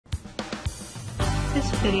This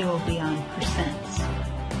video will be on percents.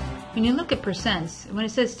 When you look at percents, when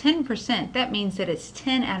it says 10%, that means that it's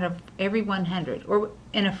 10 out of every 100. Or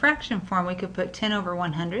in a fraction form, we could put 10 over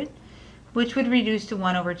 100, which would reduce to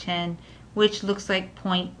 1 over 10, which looks like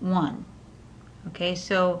 0.1. Okay,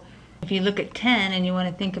 so if you look at 10 and you want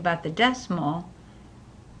to think about the decimal,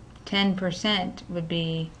 10% would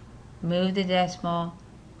be move the decimal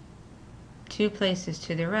 2 places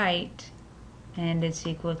to the right, and it's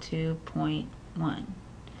equal to 0.1.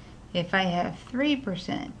 If I have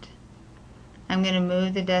 3%, I'm going to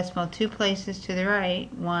move the decimal 2 places to the right,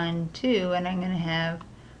 1, 2, and I'm going to have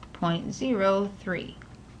 0.03.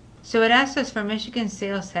 So it asks us for Michigan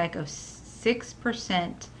sales tax of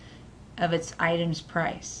 6% of its item's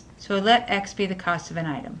price. So let X be the cost of an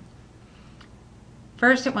item.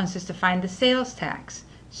 First, it wants us to find the sales tax.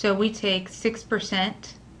 So we take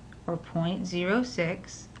 6%, or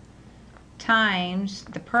 0.06, times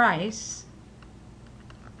the price,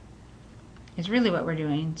 is really what we're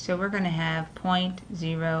doing. So we're going to have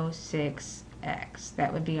 0.06x.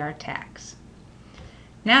 That would be our tax.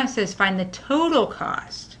 Now it says find the total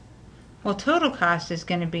cost. Well, total cost is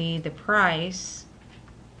going to be the price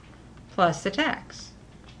plus the tax.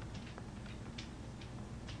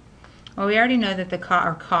 Well, we already know that the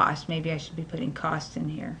cost, maybe I should be putting cost in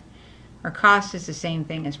here. Our cost is the same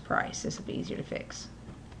thing as price. This will be easier to fix.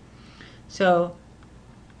 So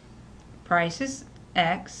price is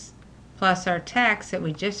X plus our tax that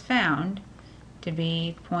we just found to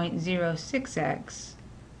be 0.06x.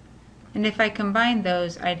 And if I combine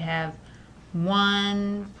those, I'd have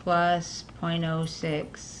 1 plus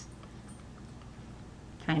 0.06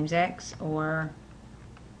 times x, or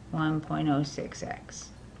 1.06x.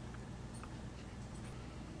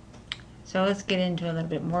 So let's get into a little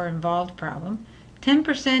bit more involved problem.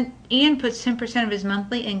 10%, Ian puts 10% of his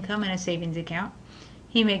monthly income in a savings account.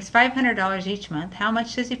 He makes $500 each month. How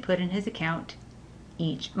much does he put in his account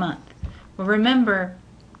each month? Well, remember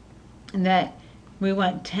that we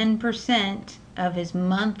want 10% of his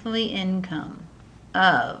monthly income.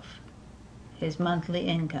 So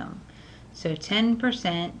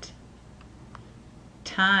 10%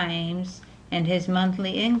 times, and his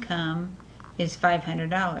monthly income is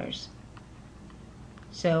 $500.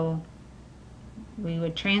 So we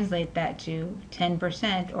would translate that to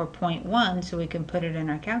 10%, or 0.1, so we can put it in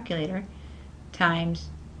our calculator, times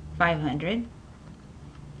 500,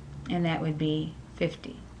 and that would be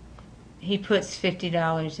 50. He puts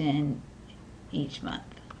 $50 in each month.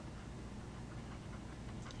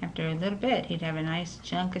 After a little bit, he'd have a nice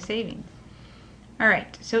chunk of savings.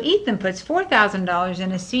 Alright, so Ethan puts $4,000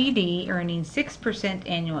 in a CD earning 6%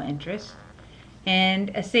 annual interest,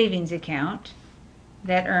 and a savings account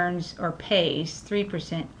that earns or pays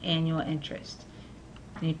 3% annual interest.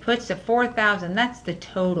 And he puts the $4,000, that's the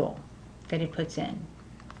total that he puts in.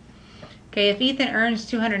 Okay, if Ethan earns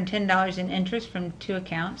 $210 in interest from 2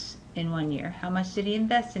 accounts in 1 year, how much did he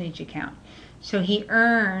invest in each account? So he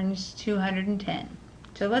earns $210.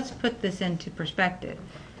 So let's put this into perspective.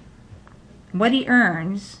 What he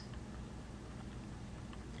earns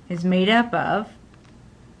is made up of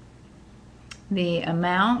the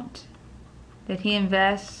amount that he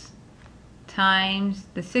invests times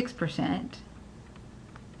the 6%,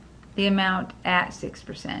 the amount at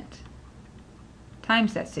 6%,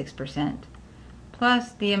 times that 6%,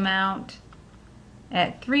 plus the amount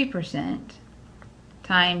at 3%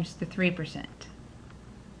 times the 3%.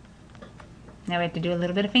 Now we have to do a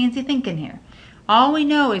little bit of fancy thinking here. All we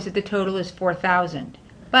know is that the total is $4,000.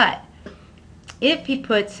 But if he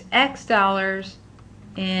puts X dollars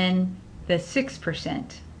in the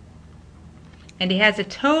 6%, and he has a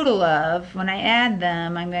total of, when I add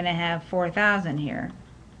them, I'm going to have 4,000 here.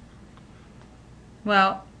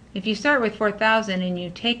 Well, if you start with 4,000 and you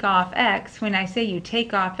take off X, when I say you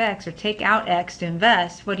take off X or take out X to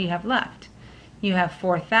invest, what do you have left? You have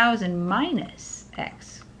 4,000 minus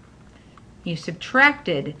X. You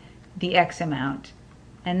subtracted the X amount,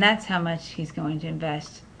 and that's how much he's going to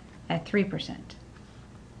invest at 3%.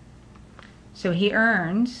 So he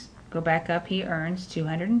earns, go back up, he earns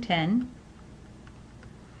 210,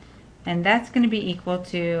 and that's going to be equal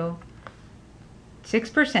to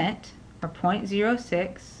 6%, or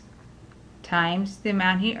 0.06, times the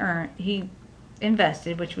amount he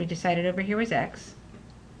invested, which we decided over here was X,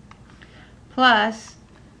 plus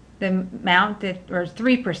the amount that, or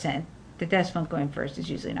 3%, the decimal going first is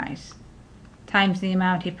usually nice, times the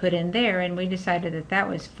amount he put in there, and we decided that that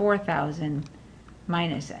was 4,000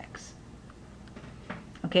 minus X.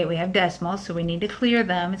 Okay, we have decimals, so we need to clear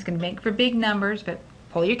them. It's going to make for big numbers, but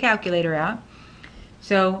pull your calculator out.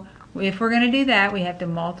 So if we're going to do that, we have to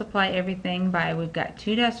multiply everything by, we've got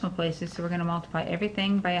 2 decimal places, so we're going to multiply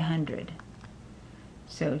everything by 100.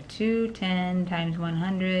 So 210 times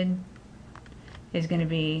 100 is going to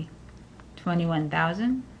be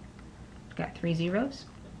 21,000. Got 3 zeros.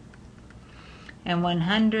 And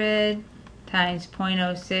 100 times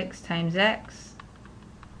 0.06 times x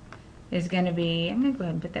is going to be, I'm going to go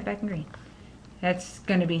ahead and put that back in green. That's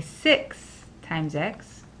going to be 6 times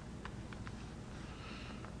x.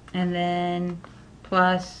 And then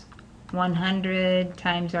plus 100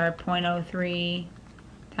 times our 0.03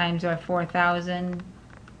 times our 4,000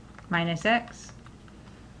 minus x.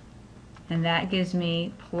 And that gives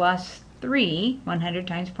me plus 3, 100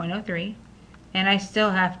 times 0.03. And I still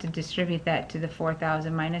have to distribute that to the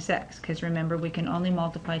 4,000 minus x, because remember, we can only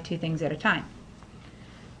multiply 2 things at a time.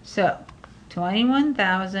 So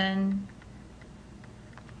 21,000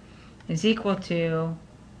 is equal to,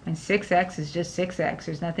 and 6x is just 6x,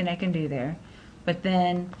 there's nothing I can do there. But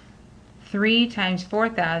then 3 times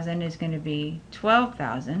 4,000 is going to be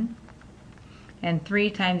 12,000. And 3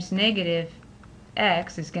 times negative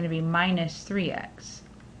x is going to be minus 3x.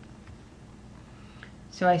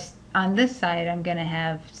 So on this side, I'm going to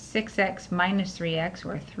have 6x minus 3x,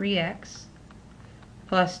 or 3x,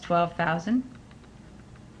 plus 12,000.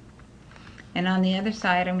 And on the other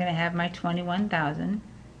side, I'm going to have my 21,000.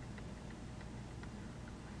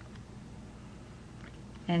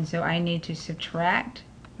 And so I need to subtract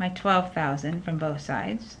my 12,000 from both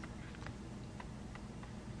sides.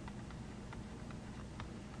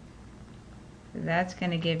 That's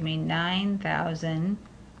going to give me 9,000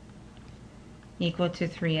 equal to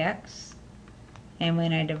 3x. And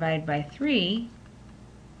when I divide by 3,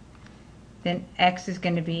 then x is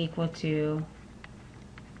going to be equal to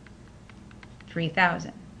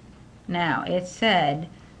 3,000. Now, it said,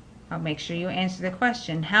 I'll make sure you answer the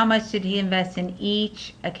question, how much did he invest in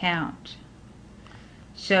each account?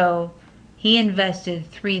 So he invested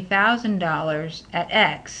 $3,000 at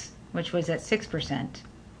x, which was at 6%.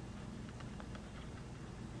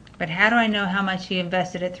 But how do I know how much he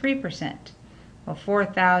invested at 3%? Well,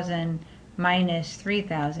 4,000 minus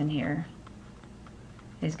 3,000 here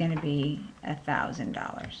is going to be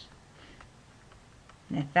 $1,000.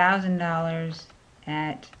 And $1,000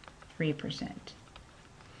 at 3%.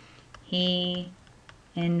 He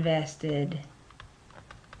invested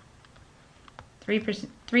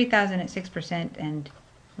 3,000 at 6% and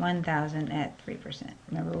 1,000 at 3%.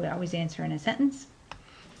 Remember, we always answer in a sentence.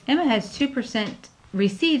 Emma has 2%,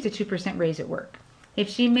 receives a 2% raise at work. If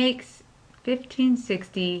she makes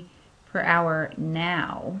 $15.60 per hour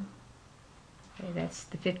now, okay, that's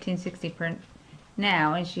the $15.60 per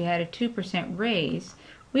now, and she had a 2% raise,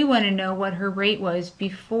 we want to know what her rate was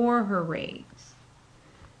before her raise.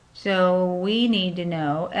 So we need to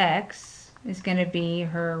know x is going to be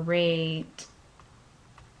her rate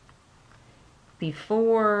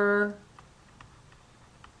before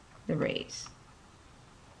the raise.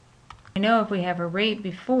 I know if we have a rate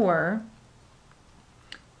before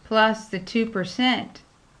plus the 2%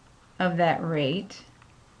 of that rate,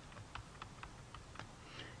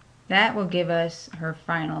 that will give us her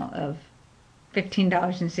final of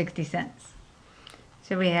 $15.60.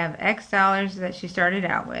 So we have x dollars that she started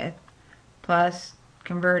out with, plus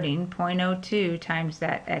converting 0.02 times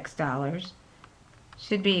that x dollars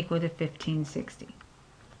should be equal to $15.60.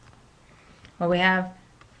 Well, we have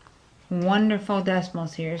wonderful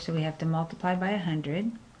decimals here, so we have to multiply by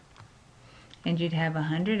 100. And you'd have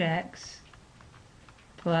 100x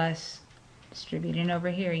plus, distributing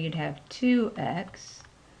over here, you'd have 2x.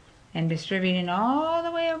 And distributing all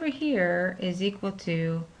the way over here is equal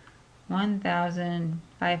to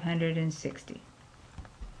 1,560.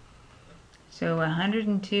 So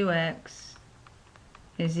 102x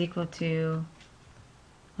is equal to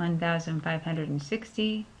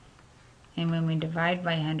 1,560. And when we divide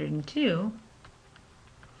by 102,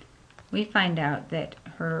 we find out that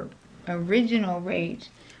her original rate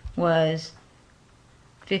was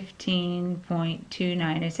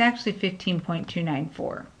 15.29. It's actually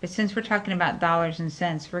 15.294. But since we're talking about dollars and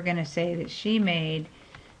cents, we're going to say that she made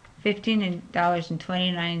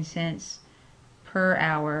 $15.29 per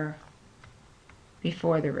hour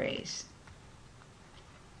before the raise.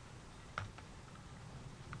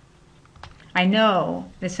 I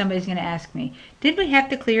know that somebody's going to ask me, did we have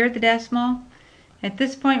to clear the decimal? At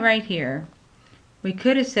this point right here, we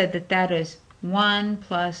could have said that that is 1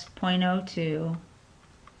 plus 0.02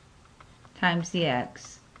 times the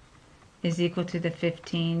x is equal to the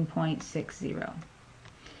 15.60,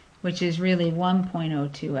 which is really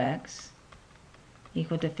 1.02x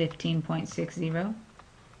equal to 15.60.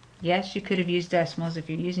 Yes, you could have used decimals if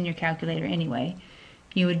you're using your calculator anyway.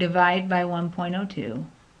 you would divide by 1.02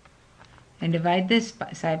 and divide this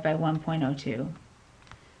side by 1.02,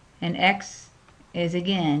 and x is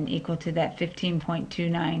again equal to that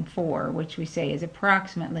 15.294, which we say is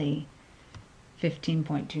approximately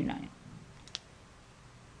 15.29.